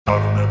I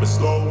don't ever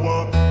slow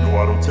up,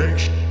 no I don't take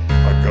shit.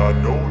 I got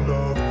no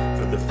love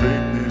for the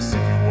fakeness.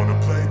 If you wanna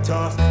play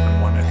tough and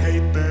wanna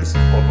hate this,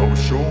 I'll always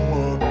show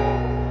up.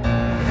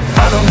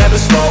 I don't ever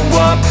slow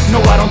up,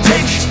 no I don't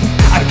take shit.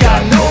 I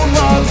got no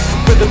love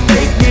for the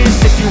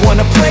fakeness. If you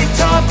wanna play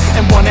tough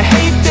and wanna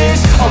hate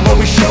this, I'll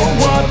always show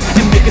up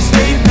and make a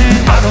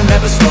statement. I don't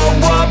ever slow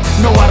up,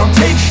 no I don't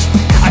take shit.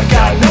 I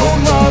got no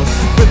love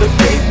for the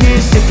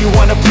fakeness. If you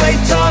wanna play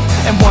tough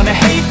and wanna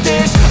hate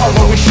this, I'll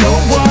always show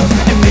up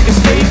and make a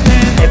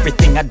statement.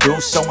 Everything I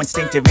do so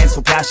instinctive and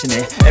so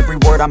passionate. Every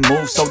word I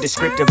move so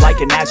descriptive like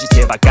an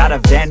adjective. I got a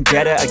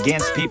vendetta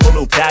against people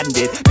who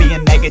patented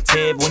being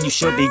negative when you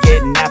should be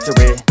getting after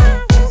it.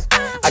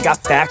 I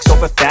got facts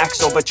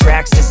over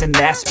tracks, this and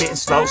that. Spitting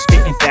slow,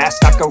 spitting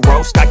fast, I could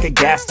roast, I could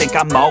gas. Think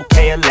I'm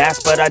okay at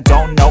last, but I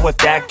don't know if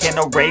that can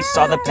erase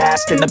all the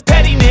past. And the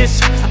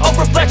pettiness, a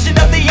reflection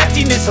of the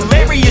emptiness.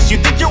 Hilarious, you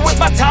think you're worth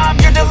my time,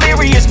 you're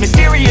delirious.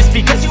 Mysterious,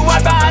 because you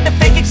hide behind a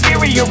fake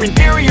exterior.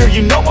 Inferior,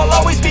 you know I'll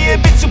always be a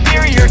bit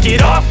superior.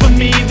 Get off of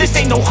me, this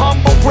ain't no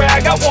humble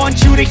brag. I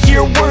want you to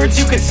hear words,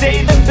 you can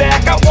say them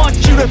back. I want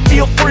you to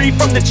feel free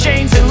from the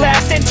chains that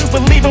last, and to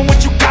believe in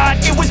what you got,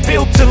 it was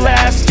built to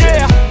last,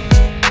 yeah.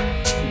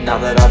 Now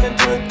that I've been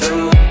put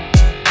through,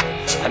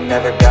 I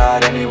never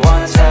got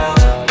anyone's help.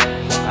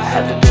 I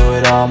had to do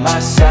it all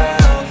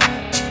myself.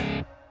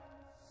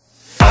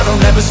 I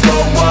don't ever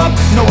slow up,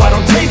 no I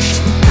don't take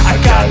shit. I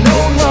got no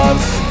love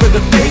for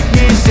the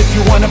fakeness. If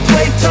you wanna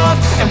play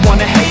tough and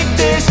wanna hate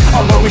this,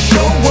 I'll always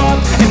show up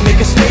and make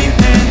a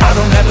statement. I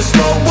don't ever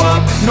slow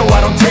up, no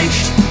I don't take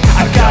shit.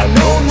 I got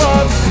no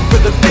love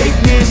for the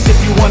fakeness. If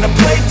you wanna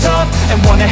play tough and wanna